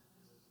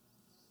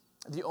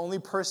 The only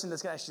person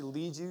that's going to actually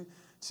lead you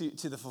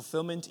to the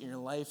fulfillment in your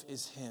life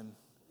is him.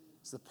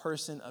 It's the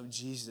person of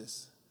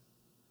Jesus.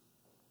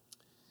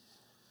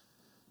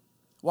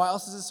 Why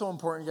else is it so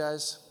important,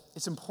 guys?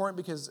 It's important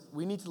because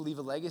we need to leave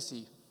a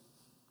legacy.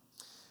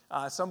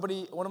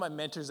 One of my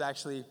mentors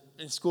actually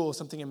in school,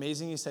 something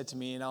amazing he said to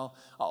me, and I'll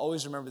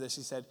always remember this.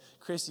 He said,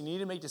 Chris, you need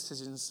to make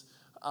decisions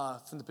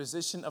from the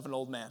position of an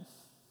old man.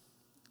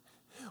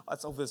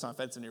 Let's hope there's not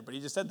offensive here, but he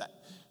just said that.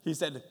 He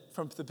said,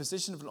 from the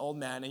position of an old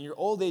man, in your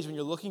old age when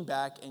you're looking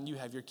back and you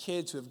have your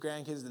kids who have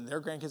grandkids and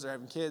their grandkids are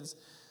having kids.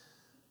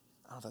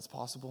 I don't know if that's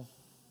possible.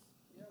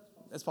 Yeah,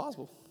 it's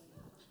possible.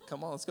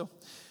 Come on, let's go.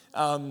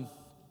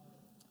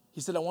 He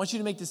said, I want you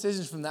to make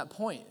decisions from that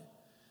point.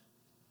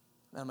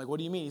 And I'm like, what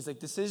do you mean? He's like,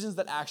 decisions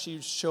that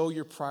actually show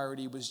your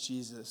priority was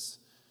Jesus.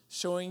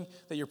 Showing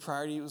that your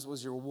priority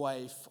was your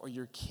wife or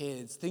your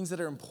kids. Things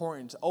that are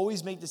important.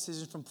 Always make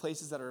decisions from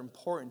places that are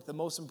important, the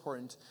most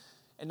important,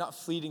 and not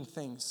fleeting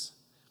things.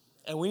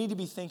 And we need to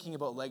be thinking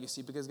about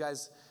legacy because,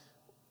 guys,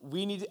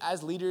 we need,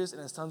 as leaders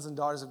and as sons and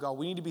daughters of God,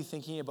 we need to be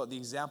thinking about the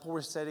example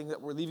we're setting, that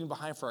we're leaving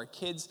behind for our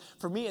kids.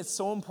 For me, it's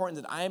so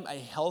important that I'm a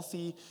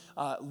healthy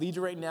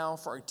leader right now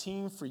for our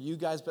team, for you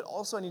guys, but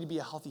also I need to be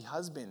a healthy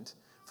husband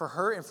for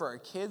her and for our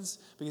kids,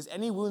 because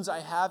any wounds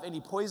I have,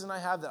 any poison I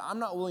have that I'm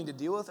not willing to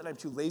deal with and I'm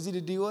too lazy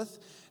to deal with,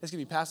 it's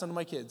going to be passed on to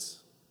my kids.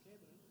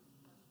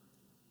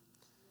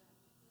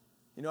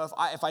 You know,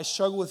 if I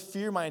struggle with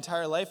fear my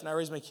entire life and I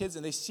raise my kids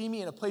and they see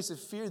me in a place of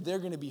fear, they're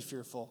going to be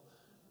fearful.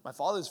 My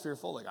father's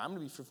fearful, like I'm going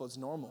to be fearful. It's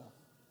normal.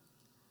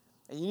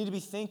 And you need to be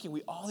thinking,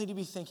 we all need to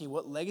be thinking,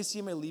 what legacy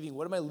am I leaving?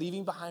 What am I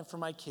leaving behind for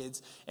my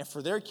kids and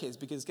for their kids?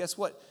 Because guess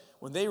what?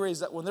 When they're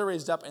raised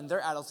up and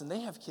they're adults and they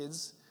have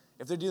kids,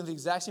 if they're doing the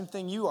exact same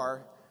thing you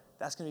are,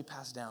 that's going to be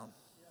passed down.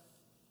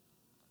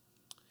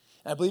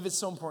 And I believe it's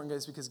so important,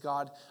 guys, because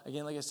God,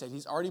 again, like I said,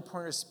 he's already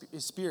pouring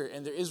his spirit,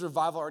 and there is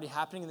revival already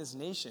happening in this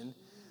nation.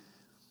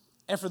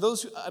 And for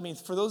those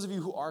of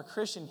you who are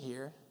Christian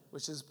here,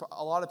 which is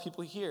a lot of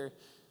people here,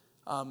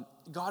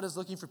 God is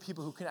looking for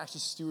people who can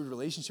actually steward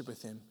relationship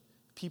with him.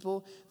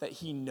 People that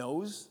he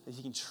knows, that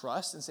he can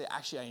trust and say,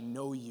 actually, I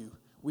know you.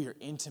 We are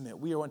intimate.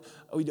 We are one.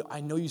 I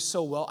know you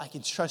so well, I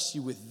can trust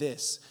you with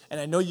this.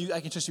 And I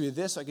can trust you with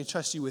this, so I can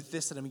trust you with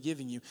this that I'm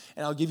giving you.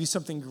 And I'll give you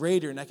something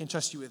greater, and I can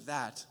trust you with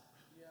that.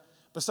 Yeah.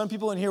 But some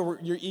people in here,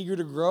 you're eager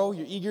to grow.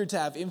 You're eager to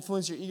have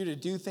influence. You're eager to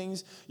do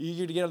things. You're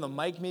eager to get on the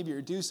mic maybe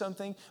or do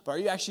something. But are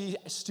you actually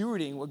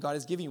stewarding what God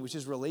is giving you, which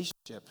is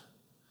relationship?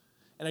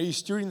 And are you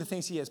stewarding the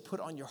things he has put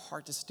on your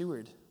heart to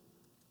steward?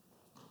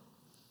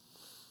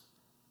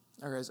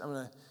 All right, guys, I'm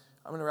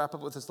gonna wrap up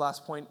with this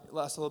last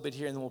little bit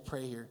here, and then we'll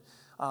pray here.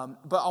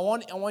 But I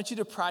want you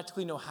to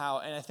practically know how,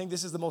 and I think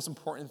this is the most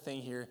important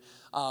thing here.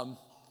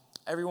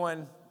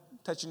 Everyone,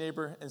 touch your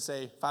neighbor and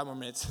say 5 more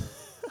minutes.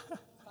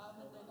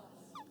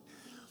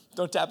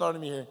 Don't tap out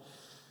on me here.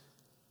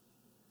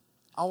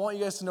 I want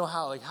you guys to know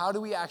how. Like, how do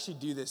we actually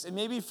do this? And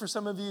maybe for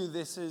some of you,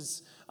 this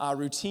is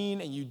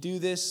routine and you do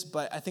this,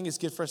 but I think it's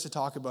good for us to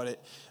talk about it.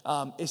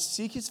 Is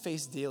seek his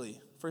face daily.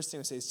 First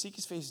thing I say is seek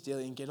his face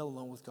daily and get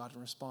alone with God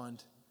and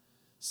respond.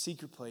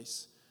 Seek your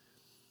place.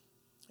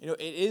 You know,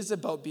 it is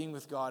about being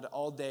with God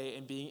all day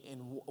and being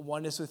in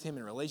oneness with him,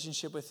 in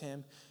relationship with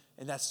him,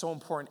 and that's so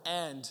important.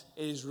 And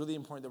it is really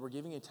important that we're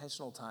giving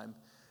intentional time.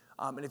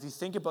 And if you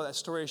think about that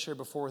story I shared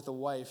before with the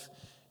wife,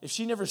 if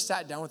she never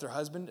sat down with her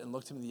husband and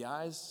looked him in the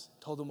eyes,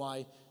 told him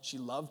why she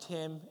loved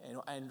him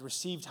and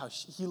received how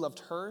he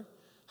loved her,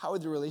 how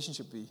would the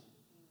relationship be?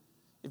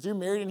 If you're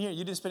married in here and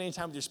you didn't spend any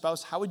time with your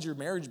spouse, how would your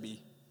marriage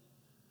be?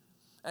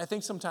 And I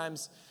think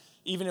sometimes,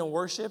 even in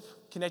worship,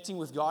 connecting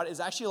with God is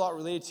actually a lot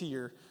related to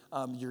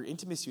your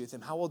intimacy with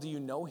him? How well do you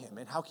know him?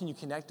 And how can you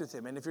connect with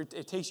him? And if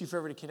it takes you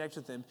forever to connect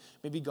with him,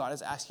 maybe God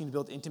is asking you to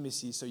build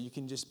intimacy so you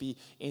can just be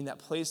in that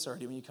place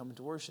already when you come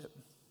into worship.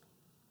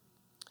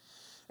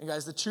 And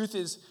guys, the truth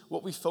is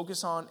what we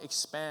focus on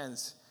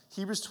expands.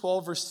 Hebrews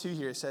 12 verse 2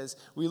 here says,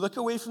 we look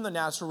away from the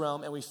natural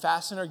realm and we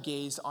fasten our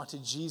gaze onto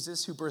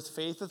Jesus who birthed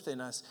faith within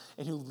us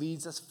and who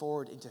leads us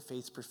forward into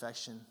faith's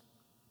perfection.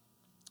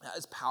 That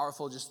is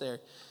powerful just there.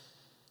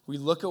 We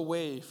look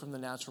away from the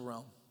natural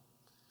realm.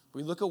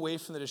 We look away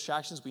from the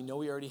distractions we know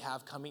we already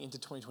have coming into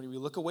 2020. We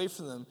look away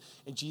from them.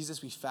 And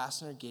Jesus, we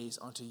fasten our gaze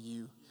onto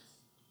you,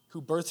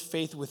 who birthed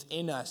faith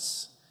within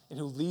us and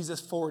who leads us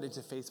forward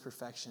into faith's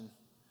perfection.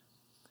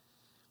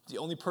 The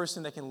only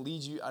person that can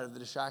lead you out of the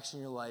distraction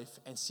in your life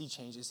and see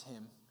change is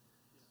him.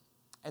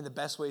 And the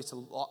best way is to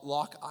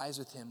lock eyes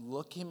with him,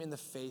 look him in the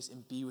face,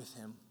 and be with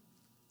him.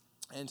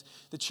 And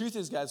the truth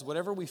is, guys,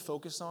 whatever we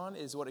focus on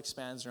is what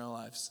expands in our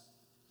lives.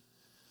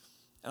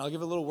 And I'll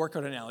give a little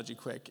workout analogy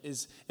quick,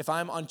 is if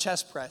I'm on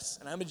chest press,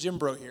 and I'm a gym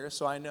bro here,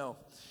 so I know.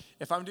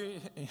 If I'm doing,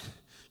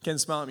 Ken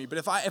smile at me, but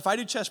if I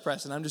do chest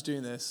press and I'm just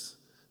doing this,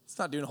 it's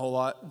not doing a whole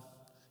lot.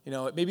 You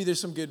know, maybe there's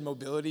some good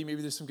mobility,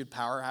 maybe there's some good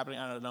power happening,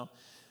 I don't know.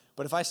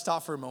 But if I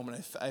stop for a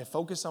moment, I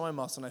focus on my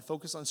muscle, and I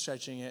focus on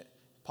stretching it,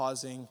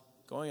 pausing,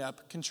 going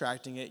up,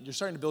 contracting it, you're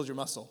starting to build your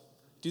muscle.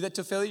 Do that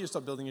to failure, you'll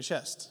start building your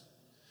chest.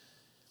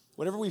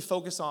 Whatever we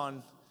focus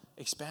on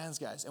expands,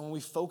 guys. And when we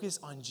focus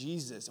on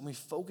Jesus and we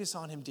focus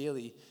on him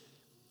daily,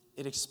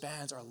 it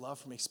expands our love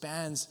from him,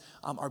 expands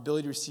our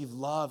ability to receive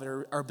love,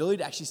 and our ability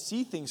to actually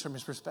see things from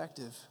his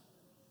perspective.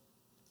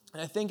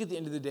 And I think at the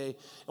end of the day,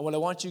 and what I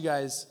want you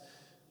guys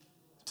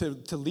to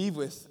leave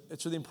with,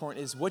 it's really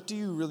important, is what do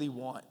you really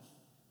want?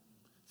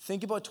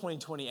 Think about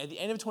 2020. At the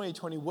end of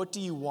 2020, what do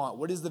you want?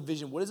 What is the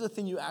vision? What is the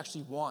thing you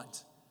actually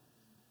want?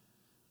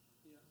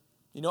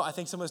 You know, I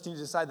think some of us need to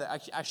decide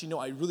that, actually, no,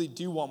 I really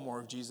do want more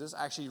of Jesus.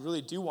 I actually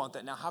really do want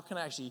that. Now, how can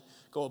I actually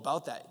go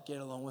about that?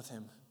 Get alone with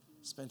him.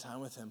 Spend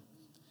time with him.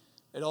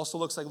 It also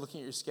looks like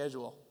looking at your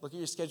schedule. Look at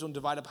your schedule and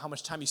divide up how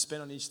much time you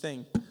spend on each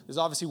thing. There's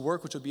obviously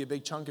work, which will be a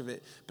big chunk of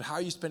it. But how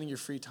are you spending your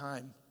free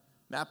time?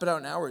 Map it out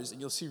in hours,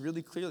 and you'll see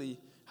really clearly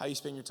how you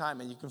spend your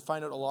time. And you can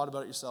find out a lot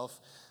about yourself,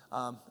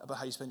 about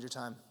how you spend your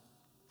time.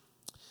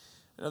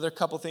 Another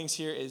couple things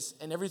here is,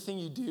 in everything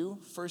you do,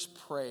 first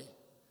pray.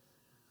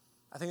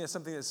 I think that's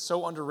something that's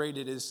so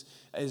underrated is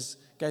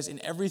guys, in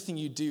everything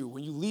you do,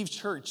 when you leave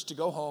church to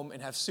go home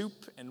and have soup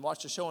and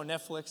watch a show on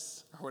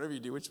Netflix or whatever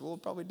you do, which we'll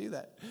probably do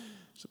that.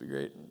 Should be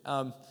great.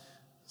 I'm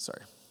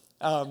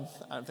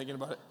thinking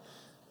about it.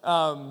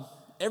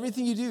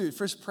 Everything you do,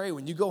 first pray.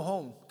 When you go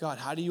home, God,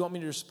 how do you want me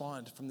to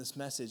respond from this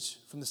message,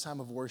 from this time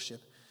of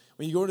worship?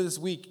 When you go into this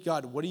week,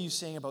 God, what are you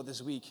saying about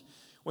this week?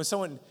 When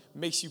someone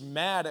makes you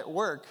mad at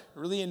work,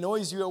 really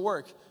annoys you at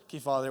work, okay,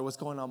 Father, what's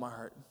going on in my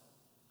heart?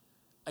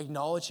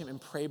 Acknowledge him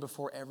and pray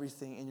before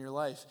everything in your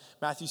life.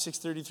 Matthew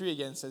 6:33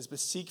 again says, but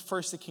seek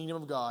first the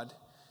kingdom of God.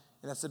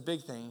 And that's the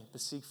big thing, but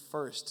seek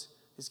first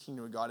his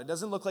kingdom of God. It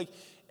doesn't look like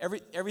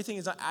everything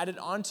is not added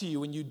onto you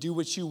when you do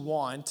what you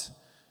want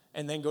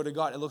and then go to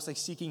God. It looks like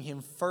seeking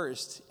him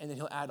first, and then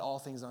he'll add all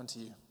things onto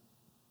you.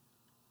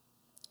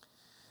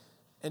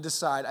 And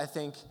decide, I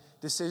think,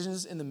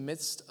 decisions in the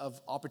midst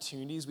of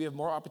opportunities. We have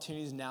more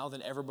opportunities now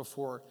than ever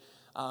before.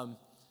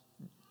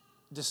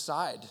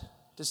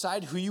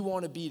 Decide who you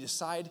want to be.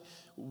 Decide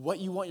what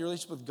you want your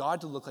relationship with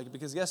God to look like.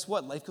 Because guess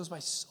what? Life goes by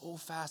so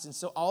fast. And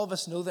so all of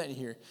us know that in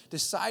here.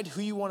 Decide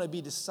who you want to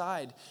be.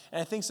 Decide. And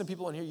I think some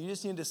people in here, you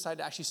just need to decide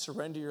to actually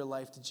surrender your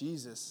life to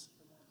Jesus.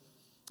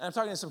 And I'm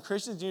talking to some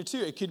Christians in here too.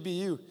 It could be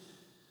you.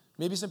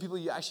 Maybe some people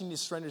you actually need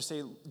to surrender to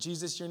say,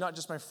 Jesus, you're not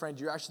just my friend.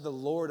 You're actually the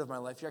Lord of my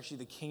life. You're actually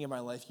the King of my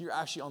life. You're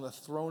actually on the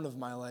throne of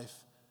my life.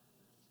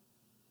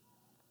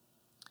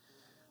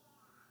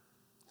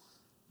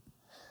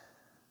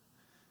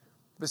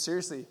 But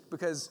seriously,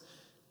 because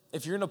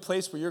if you're in a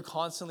place where you're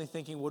constantly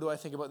thinking, what do I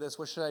think about this?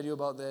 What should I do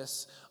about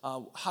this?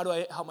 How do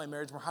I help my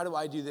marriage more? How do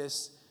I do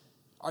this?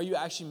 Are you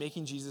actually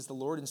making Jesus the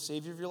Lord and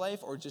Savior of your life,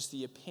 or just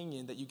the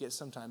opinion that you get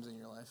sometimes in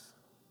your life?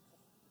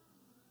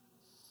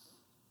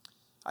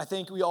 I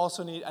think we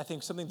also need,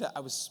 something that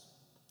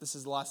this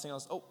is the last thing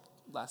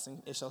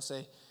I'll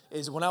say,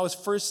 is when I was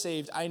first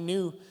saved, I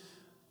knew,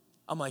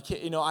 I'm like, I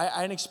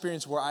had an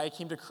experience where I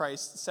came to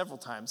Christ several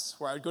times,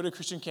 where I would go to a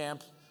Christian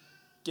camp,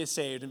 get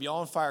saved, and be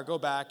all on fire, go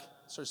back,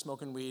 start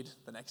smoking weed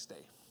the next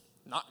day.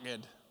 Not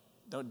good.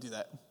 Don't do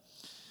that.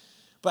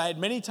 But I had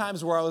many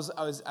times where I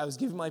was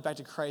giving my life back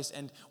to Christ,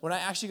 and when I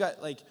actually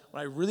when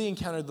I really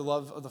encountered the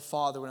love of the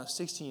Father when I was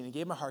 16 and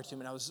gave my heart to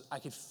him, and I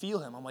could feel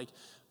him. I'm like,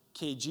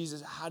 okay,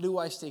 Jesus, how do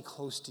I stay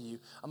close to you?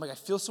 I'm like, I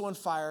feel so on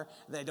fire,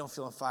 and then I don't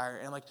feel on fire.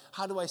 And I'm like,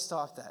 how do I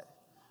stop that?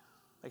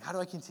 Like, how do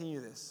I continue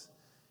this?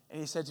 And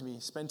he said to me,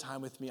 spend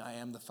time with me, I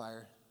am the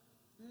fire.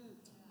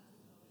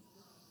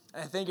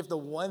 And I think if the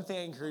one thing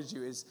I encourage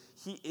you is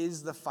he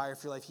is the fire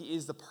for your life. He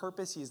is the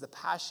purpose. He is the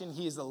passion.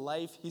 He is the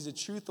life. He's the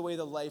truth, the way,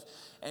 the life.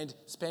 And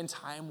spend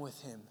time with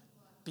him.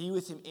 Be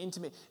with him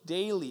intimate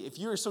daily. If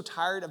you are so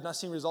tired of not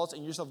seeing results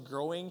and yourself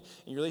growing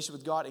in your relationship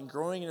with God and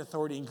growing in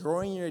authority and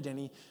growing in your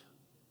identity,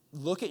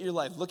 look at your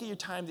life. Look at your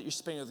time that you're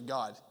spending with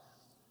God.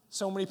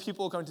 So many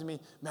people come to me,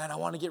 man, I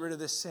want to get rid of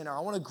this sin, or I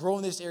want to grow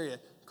in this area.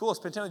 Cool,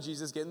 spend time with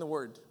Jesus, get in the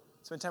Word.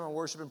 Spend time in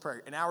worship and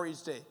prayer, an hour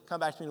each day. Come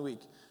back to me in a week.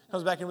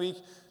 Comes back in a week,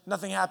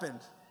 nothing happened.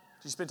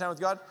 Did you spend time with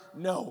God?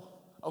 No.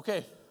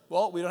 Okay,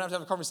 well, we don't have to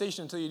have a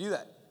conversation until you do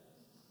that.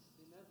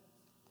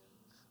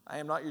 I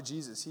am not your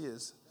Jesus, he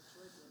is.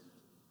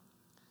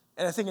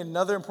 And I think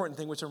another important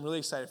thing, which I'm really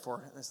excited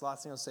for, and this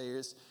last thing I'll say here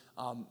is,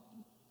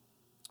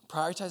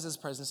 prioritize his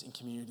presence in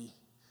community.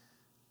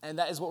 And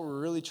that is what we're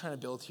really trying to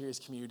build here is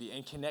community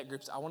and connect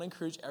groups. I want to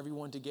encourage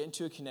everyone to get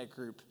into a connect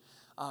group.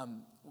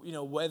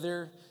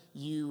 Whether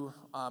you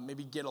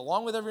maybe get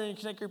along with everyone in a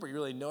connect group or you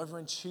really know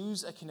everyone,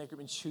 choose a connect group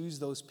and choose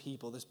those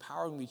people. There's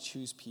power when we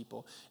choose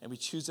people, and we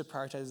choose to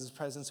prioritize his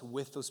presence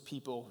with those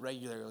people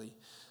regularly.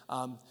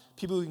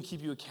 People who can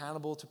keep you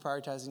accountable to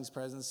prioritizing his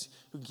presence,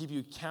 who can keep you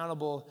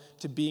accountable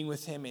to being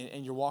with him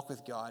and your walk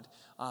with God.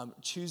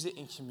 Choose it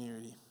in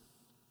community.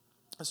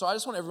 So I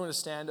just want everyone to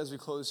stand as we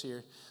close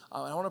here.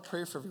 I want to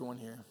pray for everyone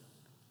here.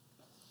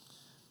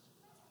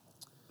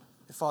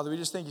 Father, we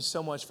just thank you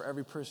so much for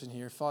every person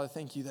here. Father,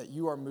 thank you that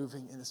you are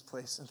moving in this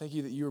place. And thank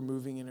you that you are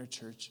moving in our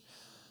church.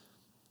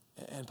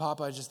 And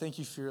Papa, I just thank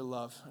you for your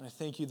love. And I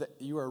thank you that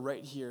you are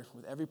right here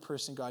with every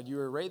person, God. You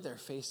are right there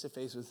face to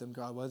face with them,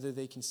 God. Whether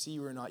they can see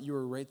you or not, you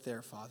are right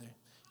there, Father.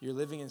 You're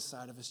living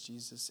inside of us,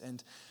 Jesus.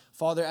 And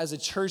Father, as a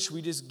church,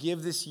 we just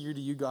give this year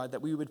to you, God,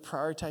 that we would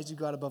prioritize you,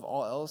 God, above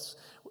all else.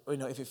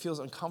 If it feels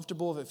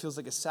uncomfortable, if it feels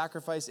like a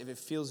sacrifice, if it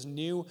feels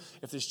new,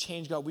 if there's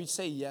change, God, we'd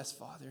say yes,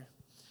 Father.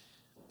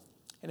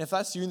 And if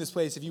that's you in this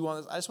place, if you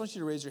want, I just want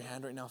you to raise your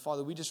hand right now.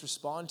 Father, we just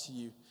respond to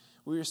you.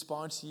 We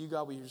respond to you,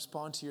 God. We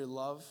respond to your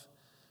love.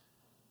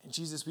 And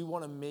Jesus, we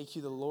want to make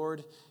you the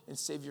Lord and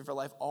Savior of our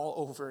life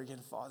all over again,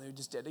 Father.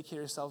 Just dedicate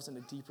ourselves in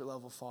a deeper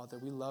level, Father.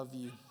 We love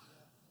you.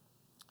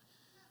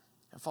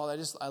 And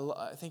Father,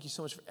 I thank you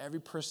so much for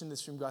every person in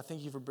this room, God.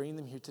 Thank you for bringing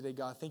them here today,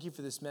 God. Thank you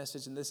for this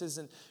message. And this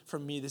isn't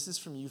from me. This is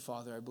from you,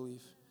 Father, I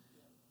believe.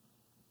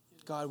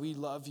 God, we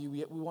love you.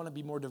 We want to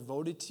be more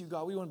devoted to you,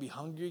 God. We want to be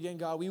hungry again,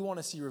 God. We want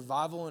to see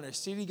revival in our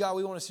city, God.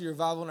 We want to see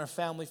revival in our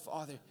family,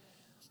 Father.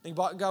 And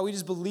God, we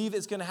just believe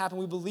it's going to happen.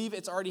 We believe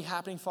it's already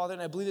happening, Father.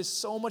 And I believe there's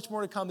so much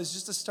more to come. It's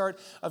just the start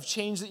of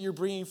change that you're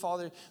bringing,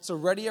 Father. So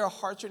ready our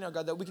hearts right now,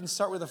 God, that we can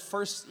start with the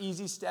first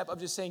easy step of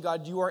just saying,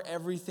 God, you are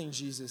everything,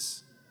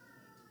 Jesus.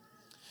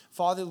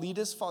 Father, lead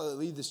us. Father,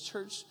 lead this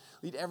church.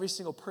 Lead every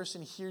single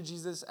person here,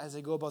 Jesus, as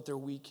they go about their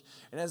week.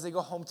 And as they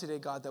go home today,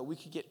 God, that we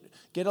could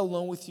get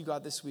alone with you,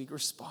 God, this week.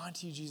 Respond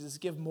to you, Jesus.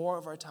 Give more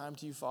of our time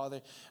to you,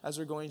 Father, as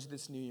we're going into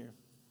this new year.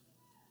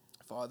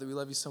 Father, we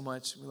love you so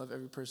much. We love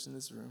every person in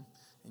this room.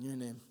 In your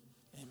name,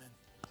 amen.